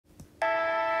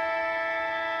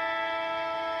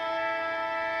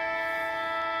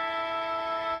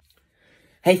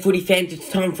Hey Footy fans, it's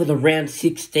time for the Round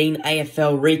 16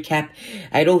 AFL recap.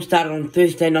 It all started on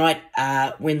Thursday night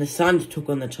when the Suns took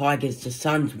on the Tigers. The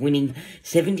Suns winning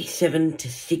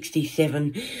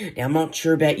 77-67. Now, I'm not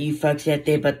sure about you folks out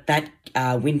there, but that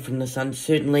win from the Suns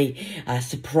certainly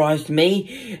surprised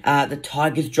me. The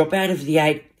Tigers drop out of the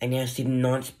 8 and now sit in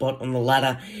 9th spot on the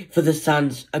ladder. For the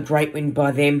Suns, a great win by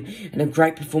them and a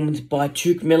great performance by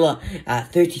Touk Miller.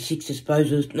 36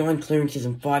 disposals, 9 clearances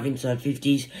and 5 inside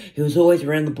 50s. He was always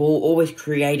around the ball, always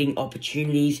creating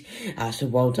opportunities. So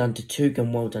well done to Touk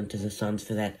and well done to the Suns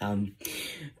for that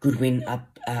good win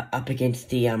up against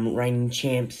the reigning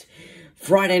champs.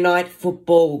 Friday night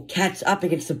football, Cats up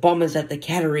against the Bombers at the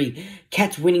Cattery.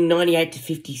 Cats winning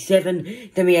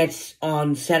 98-57. Then we had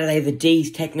on Saturday the D's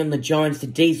taking on the Giants. The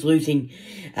D's losing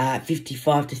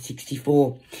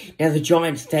 55-64. Now the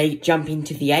Giants, they jump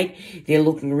into the 8. They're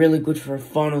looking really good for a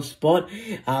final spot.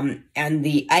 And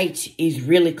the 8 is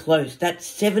really close. That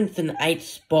 7th and 8th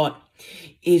spot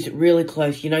is really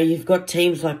close. You know, you've got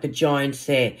teams like the Giants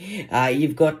there.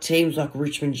 You've got teams like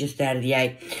Richmond just out of the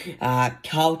 8.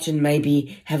 Carlton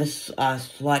maybe have a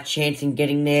slight chance in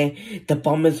getting there. The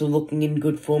Bombers are looking in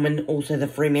good form, and also the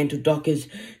Fremantle Dockers.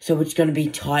 So it's going to be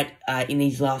tight in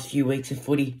these last few weeks of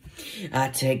footy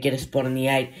to get a spot in the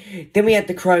 8. Then we had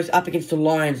the Crows up against the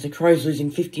Lions. The Crows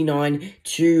losing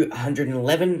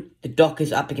 59-111. The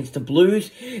Dockers up against the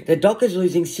Blues. The Dockers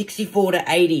losing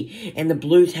 64-80. And the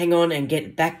Blues hang on and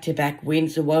get back-to-back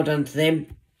wins, so well done to them.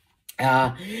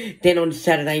 Then on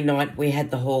Saturday night, we had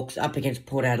the Hawks up against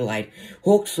Port Adelaide.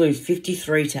 Hawks lose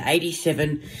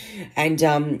 53-87.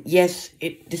 And, yes,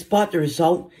 despite the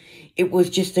result, it was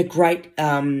just a great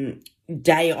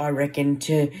day, I reckon,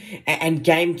 and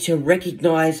game to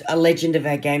recognise a legend of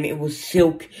our game. It was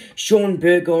Silk. Shaun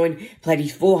Burgoyne played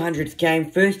his 400th game,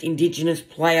 first Indigenous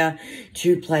player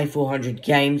to play 400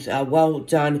 games. Well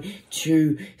done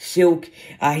to Silk.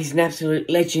 He's an absolute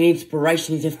legend,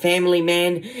 inspiration. He's a family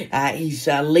man. He's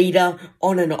a leader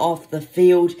on and off the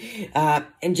field.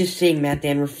 And just seeing him out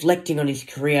there and reflecting on his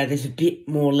career, there's a bit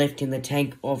more left in the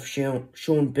tank of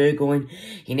Shaun Burgoyne.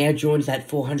 He now joins that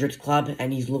 400th club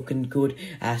and he's looking good.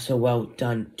 So well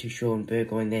done to Shaun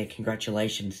Burgoyne there.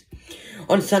 Congratulations.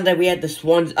 On Sunday, we had the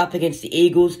Swans up against the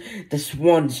Eagles. The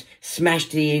Swans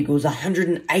smashed the Eagles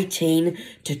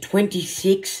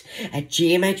 118-26 at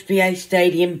GMHBA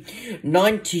Stadium.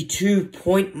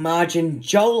 92-point margin.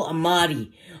 Joel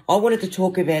Amadi. I wanted to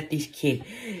talk about this kid.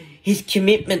 His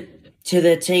commitment to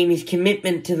the team, his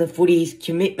commitment to the footy, his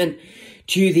commitment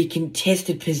to the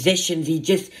contested possessions. He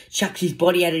just chucks his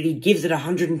body at it. He gives it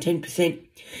 110%.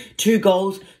 2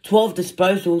 goals, 12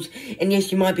 disposals. And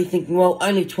yes, you might be thinking, well,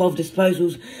 only 12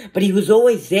 disposals. But he was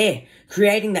always there,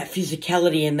 creating that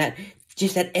physicality and that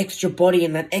extra body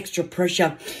and that extra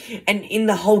pressure. And in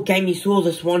the whole game, you saw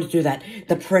the Swans do that.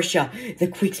 The pressure, the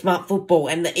quick, smart football.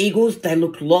 And the Eagles, they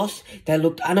looked lost, they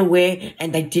looked unaware,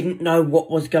 and they didn't know what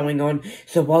was going on.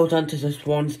 So well done to the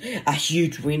Swans. A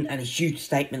huge win and a huge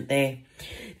statement there.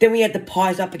 Then we had the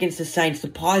Pies up against the Saints. The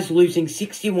Pies losing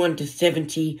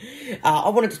 61-70. I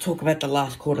wanted to talk about the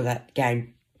last quarter of that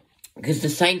game, because the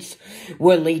Saints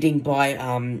were leading by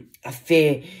a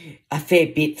fair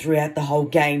bit throughout the whole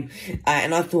game.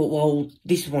 And I thought, well,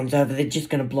 this one's over. They're just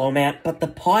going to blow them out. But the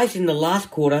Pies in the last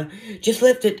quarter just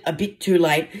left it a bit too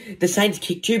late. The Saints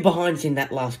kicked 2 behinds in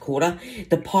that last quarter.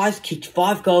 The Pies kicked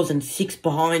 5 goals and 6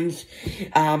 behinds.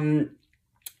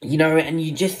 You know, and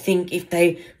you just think if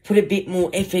they put a bit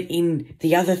more effort in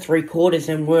the other 3 quarters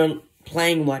and weren't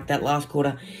playing like that last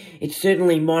quarter, it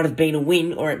certainly might have been a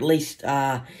win, or at least,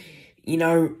 you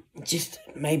know, just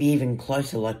maybe even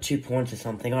closer, like 2 points or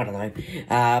something, I don't know.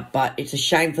 But it's a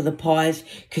shame for the Pies,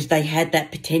 because they had that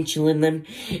potential in them,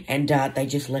 and they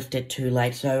just left it too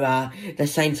late. So the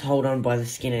Saints hold on by the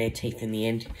skin of their teeth in the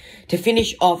end. To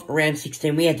finish off round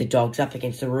 16, we had the Dogs up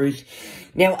against the Roos.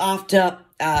 Now, after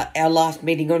our last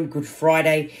meeting on Good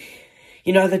Friday,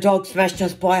 you know, the Dogs smashed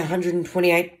us by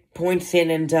 128 points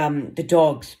in, and the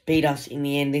Dogs beat us in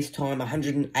the end this time,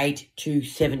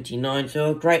 108-79. So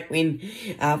a great win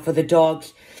for the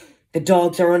Dogs. The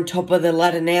Dogs are on top of the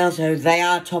ladder now, so they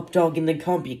are top dog in the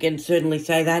comp. You can certainly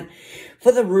say that.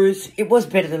 For the Roos, it was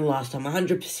better than last time,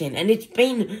 100%. And it's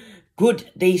been good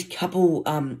these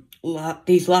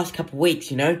last couple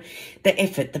weeks, you know. The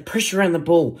effort, the pressure around the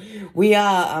ball. We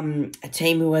are a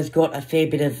team who has got a fair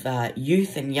bit of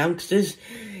youth and youngsters.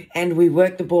 and we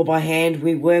worked the ball by hand.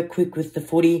 We were quick with the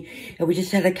footy, and we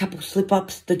just had a couple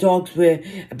slip-ups. The Dogs were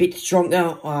a bit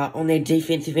stronger on their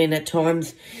defensive end at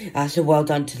times, so well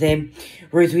done to them.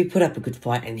 Whereas we put up a good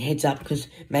fight, and heads up, because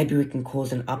maybe we can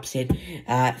cause an upset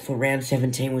for round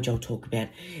 17, which I'll talk about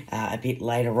a bit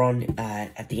later on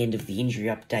at the end of the injury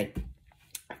update.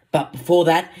 But before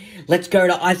that, let's go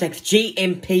to Isaac's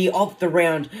GMP of the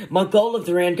round. My goal of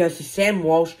the round goes to Sam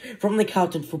Walsh from the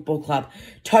Carlton Football Club.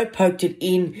 Toe poked it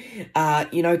in,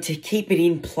 to keep it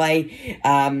in play.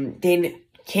 Then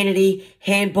Kennedy,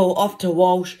 handball off to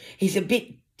Walsh. He's a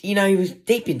bit, he was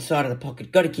deep inside of the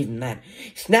pocket. Got to give him that.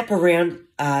 Snap around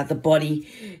the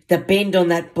body. The bend on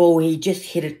that ball, he just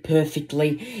hit it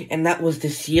perfectly. And that was the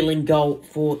sealing goal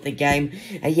for the game.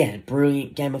 A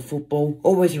brilliant game of football.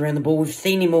 Always around the ball. We've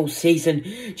seen him all season.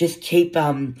 Just keep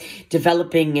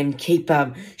developing and keep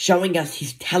showing us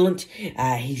his talent.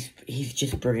 He's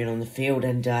just brilliant on the field,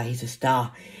 and he's a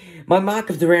star. My mark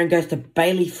of the round goes to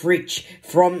Bailey Fritsch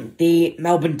from the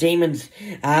Melbourne Demons.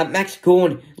 Max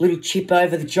Gawn, little chip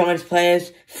over the Giants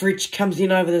players. Fritsch comes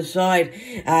in over the side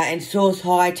and soars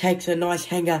high, takes a nice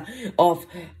hanger off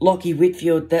Lockie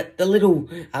Whitfield. The little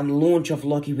launch of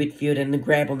Lockie Whitfield and the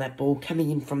grab on that ball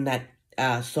coming in from that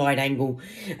side angle.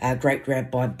 Great grab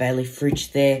by Bailey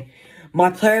Fritsch there. My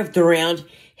player of the round,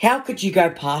 how could you go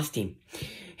past him?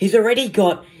 He's already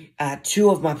got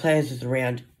two of my players of the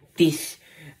round this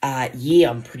year,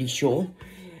 I'm pretty sure.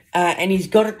 And he's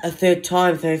got it a third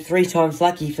time, so 3 times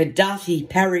lucky for Darcy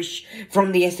Parish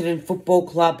from the Essendon Football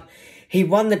Club. He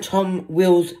won the Tom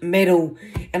Wills medal,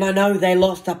 and I know they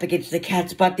lost up against the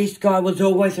Cats, but this guy was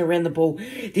always around the ball.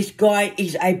 This guy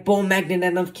is a ball magnet,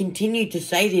 and I've continued to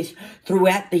say this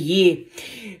throughout the year.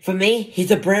 For me,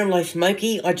 he's a Brownlow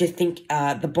Smoky. I just think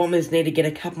the Bombers need to get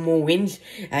a couple more wins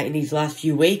in these last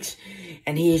few weeks,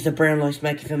 and he is a Brownlow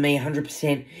Smoky for me,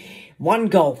 100%. 1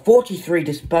 goal, 43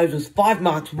 disposals, 5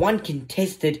 marks, 1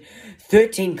 contested,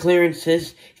 13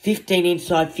 clearances, 15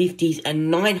 inside 50s, and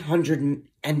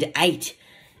 908.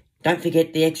 Don't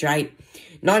forget the extra 8.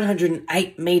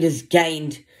 908 metres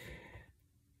gained.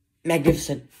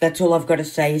 Magnificent. That's all I've got to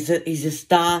say. He's a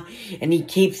star, and he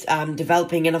keeps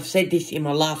developing, and I've said this in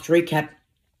my last recap.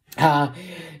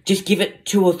 Just give it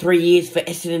 2 or 3 years for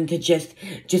Essendon to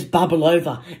just bubble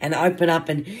over and open up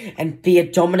and be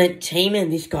a dominant team,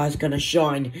 and this guy's going to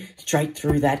shine straight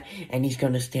through that, and he's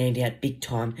going to stand out big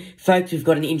time. Folks, we've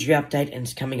got an injury update, and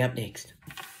it's coming up next.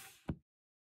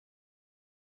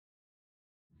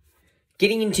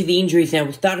 Getting into the injuries now,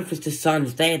 we'll start off with the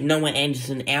Suns. They had Noah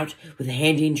Anderson out with a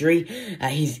hand injury.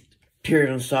 His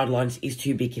period on the sidelines is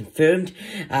to be confirmed.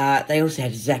 They also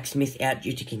had Zach Smith out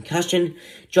due to concussion.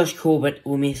 Josh Corbett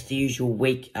will miss the usual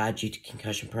week due to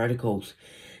concussion protocols.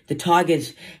 The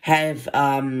Tigers have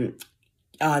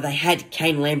they had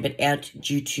Kane Lambert out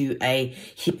due to a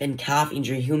hip and calf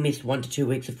injury. He'll miss 1 to 2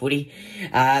 weeks of footy.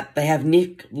 They have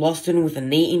Nick Loston with a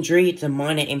knee injury. It's a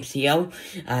minor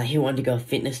MCL. He'll undergo a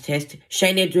fitness test.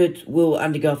 Shane Edwards will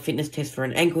undergo a fitness test for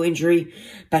an ankle injury.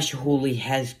 Basher Hawley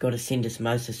has got a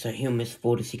syndesmosis, so he'll miss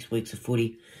 4 to 6 weeks of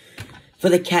footy. For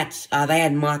the Cats, they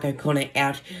had Mark O'Connor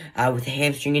out with a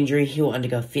hamstring injury. He'll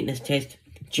undergo a fitness test.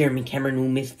 Jeremy Cameron will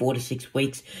miss 4 to 6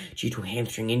 weeks due to a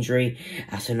hamstring injury,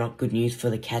 so not good news for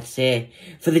the Cats there.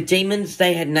 For the Demons,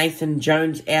 they had Nathan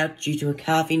Jones out due to a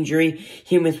calf injury.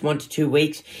 He'll miss 1 to 2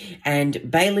 weeks. And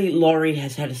Bailey Laurie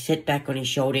has had a setback on his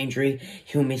shoulder injury.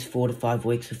 He'll miss 4 to 5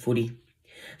 weeks of footy.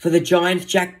 For the Giants,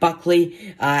 Jack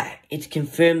Buckley, it's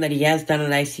confirmed that he has done an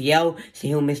ACL, so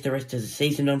he'll miss the rest of the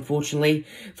season, unfortunately.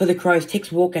 For the Crows,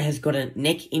 Tex Walker has got a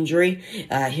neck injury.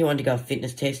 He'll undergo a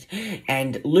fitness test.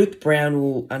 And Luke Brown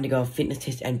will undergo a fitness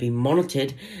test and be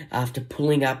monitored after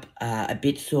pulling up a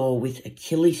bit sore with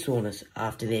Achilles soreness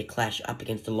after their clash up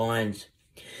against the Lions.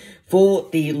 For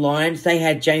the Lions, they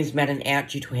had James Madden out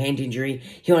due to a hand injury.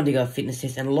 He'll undergo a fitness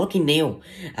test. And Lockie Neal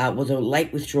was a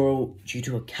late withdrawal due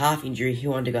to a calf injury.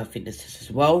 He'll undergo a fitness test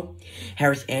as well.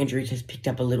 Harris Andrews has picked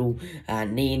up a little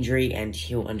knee injury, and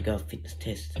he'll undergo a fitness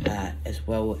test as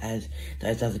well as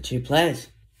those other 2 players.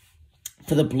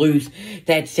 For the Blues,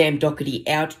 they had Sam Doherty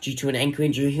out due to an ankle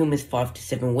injury. He'll miss 5 to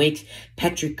 7 weeks.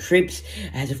 Patrick Cripps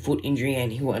has a foot injury,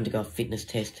 and he will undergo a fitness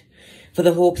test. For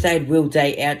the Hawks, they had Will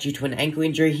Day out due to an ankle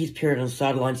injury. His period on the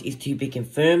sidelines is to be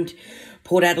confirmed.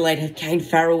 Port Adelaide have Kane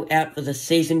Farrell out for the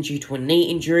season due to a knee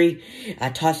injury.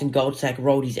 Tyson Goldsack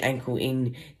rolled his ankle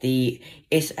in the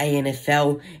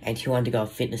SANFL, and he'll undergo a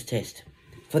fitness test.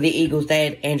 For the Eagles, they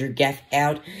had Andrew Gaff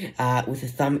out with a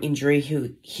thumb injury.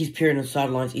 His period on the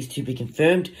sidelines is to be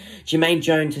confirmed. Jermaine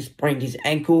Jones has sprained his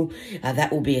ankle.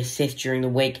 That will be assessed during the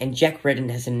week. And Jack Redden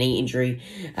has a knee injury,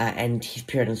 and his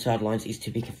period on the sidelines is to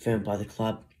be confirmed by the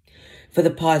club. For the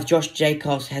Pies, Josh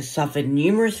Jacobs has suffered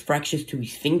numerous fractures to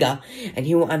his finger and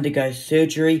he will undergo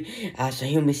surgery, so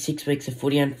he'll miss 6 weeks of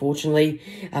footy, unfortunately.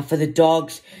 For the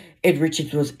Dogs, Ed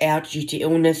Richards was out due to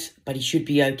illness, but he should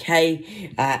be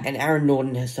okay. And Aaron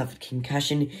Norton has suffered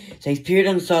concussion. So his period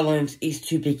on the sidelines is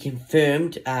to be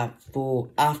confirmed for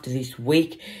after this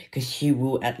week, because he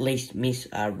will at least miss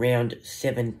round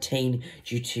 17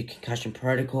 due to concussion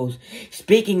protocols.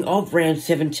 Speaking of round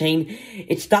 17,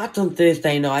 it starts on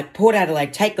Thursday night. Port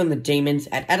Adelaide take on the Demons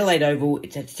at Adelaide Oval.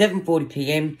 It's at 7:40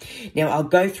 p.m. Now, I'll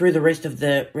go through the rest of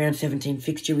the round 17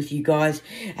 fixture with you guys,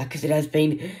 because it has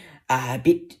been a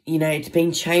bit, it's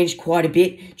been changed quite a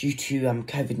bit due to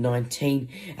COVID-19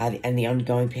 and the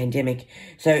ongoing pandemic.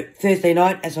 So Thursday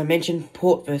night, as I mentioned,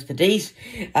 Port versus the D's.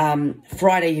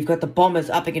 Friday, you've got the Bombers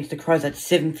up against the Crows at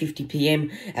 7:50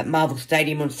 p.m. at Marvel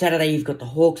Stadium. On Saturday, you've got the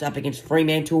Hawks up against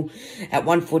Fremantle at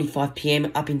 1:45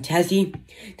 p.m. up in Tassie.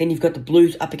 Then you've got the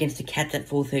Blues up against the Cats at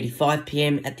 4:35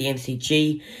 p.m. at the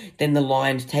MCG. Then the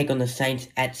Lions take on the Saints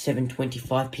at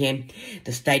 7:25 p.m.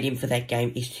 The stadium for that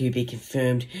game is to be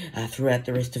confirmed throughout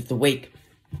the rest of the week.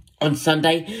 On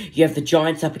Sunday, you have the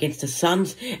Giants up against the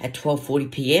Suns at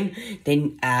 12:40 p.m.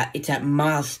 Then it's at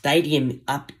Mars Stadium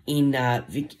up in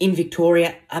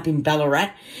Victoria, up in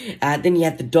Ballarat. Then you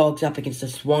have the Dogs up against the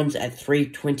Swans at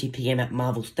 3:20 p.m. at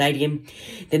Marvel Stadium.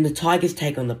 Then the Tigers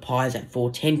take on the Pies at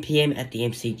 4:10 p.m. at the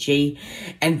MCG.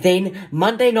 And then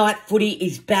Monday night footy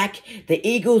is back. The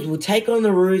Eagles will take on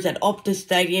the Roos at Optus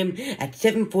Stadium at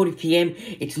 7:40 p.m.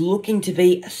 It's looking to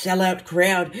be a sellout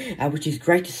crowd, which is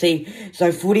great to see.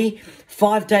 So footy,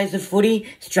 5 days of footy.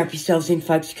 Strap yourselves in,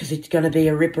 folks, because it's going to be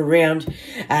a rip around.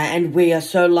 And we are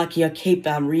so lucky. I keep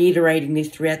reiterating this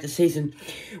throughout the season.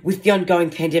 With the ongoing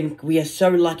pandemic, we are so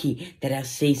lucky that our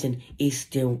season is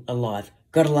still alive.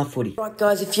 Gotta love footy. Right,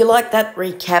 guys, if you like that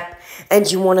recap and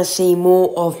you want to see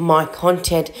more of my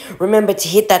content, remember to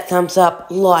hit that thumbs up,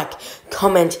 like,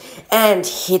 comment, and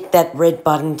hit that red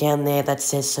button down there that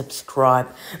says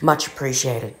subscribe. Much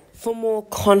appreciated. For more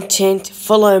content,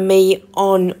 follow me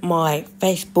on my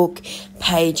Facebook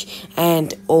page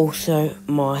and also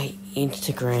my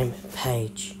Instagram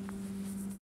page.